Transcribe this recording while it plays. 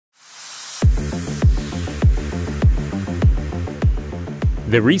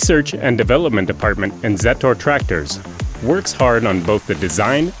The Research and Development Department in ZETOR Tractors works hard on both the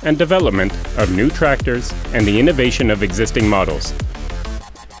design and development of new tractors and the innovation of existing models.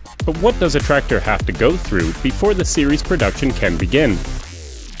 But what does a tractor have to go through before the series production can begin?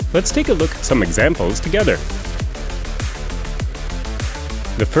 Let's take a look at some examples together.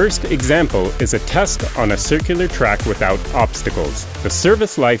 The first example is a test on a circular track without obstacles. The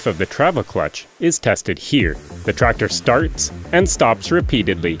service life of the travel clutch is tested here. The tractor starts and stops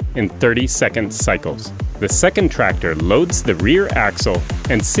repeatedly in 30-second cycles. The second tractor loads the rear axle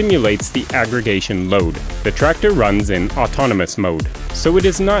and simulates the aggregation load. The tractor runs in autonomous mode, so it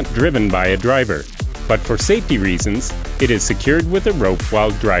is not driven by a driver, but for safety reasons, it is secured with a rope while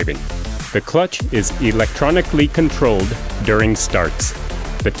driving. The clutch is electronically controlled during starts.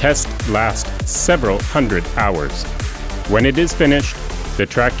 The test lasts several hundred hours. When it is finished, the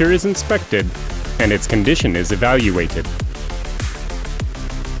tractor is inspected and its condition is evaluated.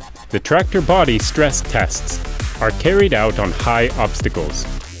 The tractor body stress tests are carried out on high obstacles.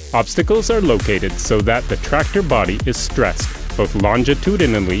 Obstacles are located so that the tractor body is stressed both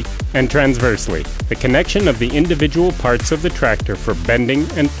longitudinally and transversely. The connection of the individual parts of the tractor for bending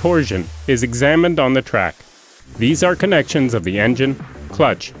and torsion is examined on the track. These are connections of the engine,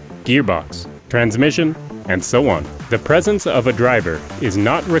 clutch, gearbox, transmission, and so on. The presence of a driver is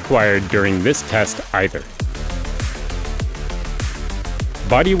not required during this test either.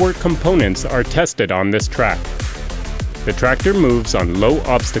 Bodywork components are tested on this track. The tractor moves on low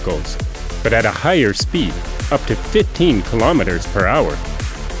obstacles, but at a higher speed, up to 15 kilometers per hour.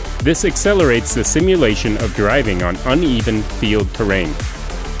 This accelerates the simulation of driving on uneven field terrain.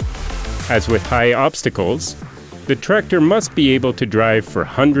 As with high obstacles, the tractor must be able to drive for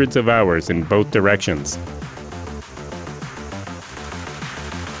hundreds of hours in both directions.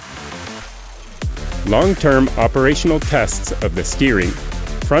 Long-term operational tests of the steering,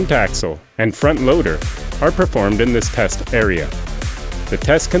 front axle, and front loader are performed in this test area. The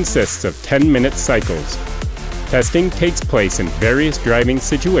test consists of 10-minute cycles. Testing takes place in various driving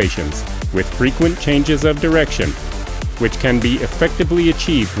situations with frequent changes of direction, which can be effectively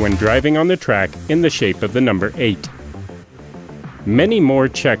achieved when driving on the track in the shape of the number 8. Many more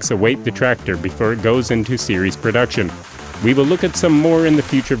checks await the tractor before it goes into series production. We will look at some more in the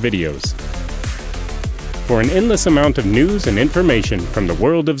future videos. For an endless amount of news and information from the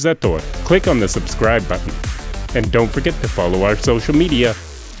world of ZETOR, click on the subscribe button. And don't forget to follow our social media.